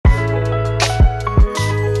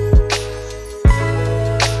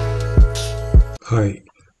Hi,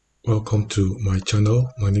 welcome to my channel.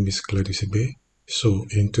 My name is Sibe. So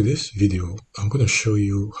in today's video, I'm going to show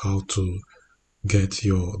you how to get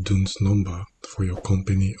your DUNS number for your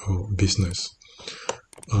company or business.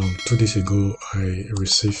 2 days ago, I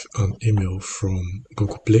received an email from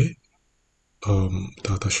Google Play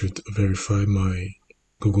that I should verify my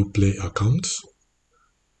Google Play account.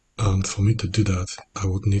 And for me to do that, I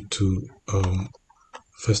would need to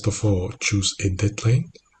first of all choose a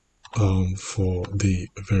deadline for the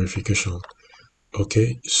verification.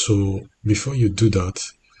 Okay, so before you do that,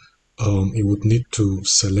 you would need to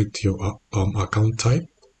select your account type,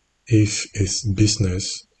 if it's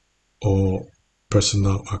business or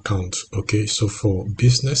personal account. Okay, so for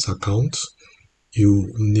business account, you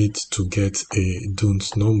need to get a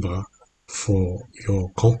DUNS number for your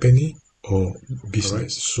company or business.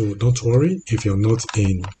 Right. So don't worry if you're not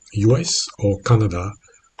in US or Canada.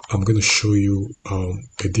 I'm going to show you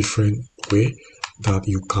a different way that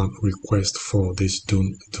you can request for this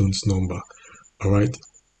DUNS number. All right.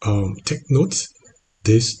 Take note,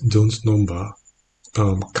 this DUNS number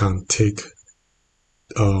can take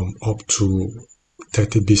up to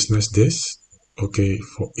 30 business days, okay,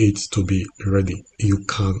 for it to be ready. You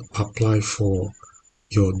can apply for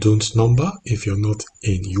your DUNS number if you're not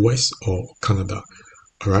in US or Canada.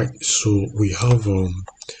 All right. So we have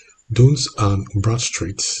DUNS and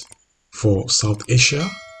Bradstreet for South Asia,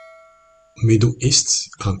 Middle East,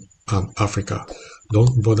 and Africa.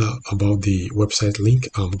 Don't bother about the website link.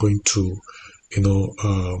 I'm going to,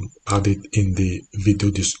 add it in the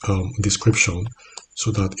video description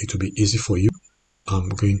so that it will be easy for you. I'm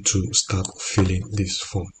going to start filling this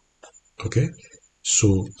form. Okay,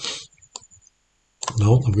 so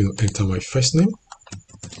now I'm going to enter my first name.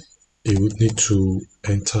 You would need to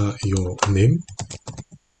enter your name.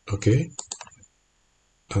 Okay,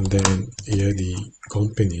 and then here the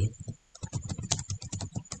company,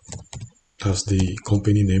 that's the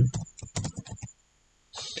company name,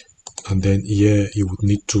 and then here you would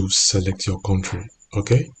need to select your country.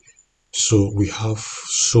 Okay, so we have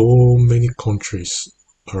so many countries.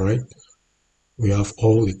 All right, we have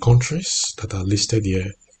all the countries that are listed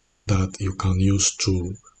here that you can use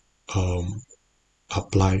to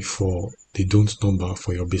apply for the DUNS number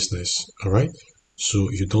for your business. All right,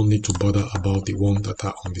 so you don't need to bother about the ones that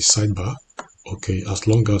are on the sidebar. Okay, as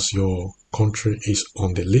long as your country is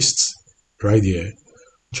on the list right here,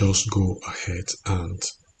 just go ahead and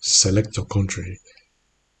select your country,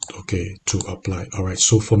 okay, to apply. All right,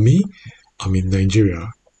 so for me, I'm in Nigeria.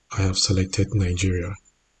 I have selected Nigeria.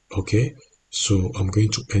 Okay, so I'm going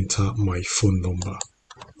to enter my phone number.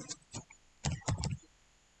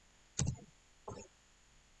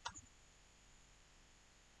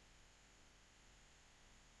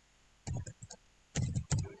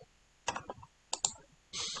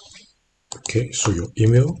 Okay, so your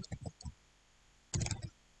email.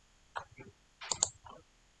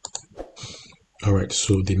 All right,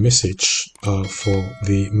 so the message, for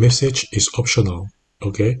the message is optional.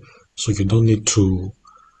 Okay, so you don't need to,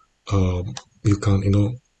 you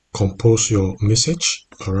can, compose your message.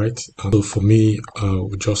 All right, and so for me,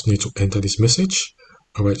 we just need to enter this message.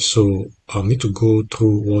 All right, so I'll need to go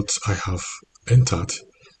through what I have entered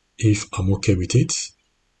if I'm okay with it.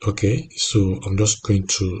 Okay, so I'm just going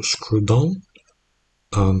to scroll down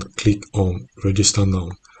and click on register now.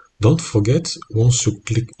 Don't forget, once you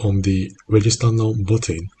click on the register now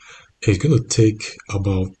button, it's going to take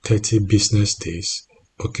about 30 business days,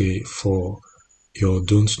 okay, for your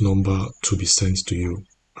DUNS number to be sent to you.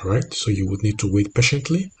 All right, so you would need to wait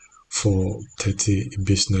patiently for 30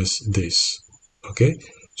 business days. Okay,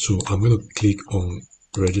 so I'm going to click on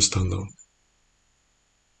register now.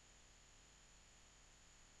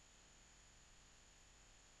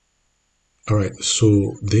 All right,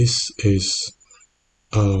 so this is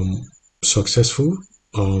successful.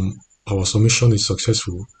 Our submission is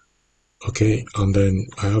successful. Okay, and then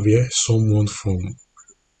I have here someone from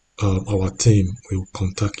our team will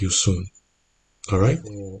contact you soon. All right,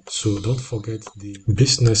 so don't forget the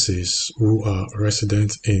businesses who are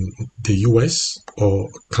resident in the US or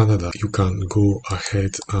Canada. You can go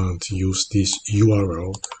ahead and use this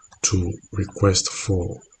URL to request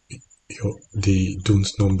for the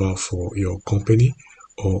DUNS number for your company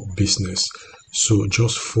or business. So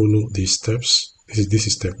just follow these steps. This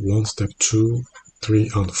is step 1, step 2,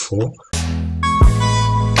 3, and 4.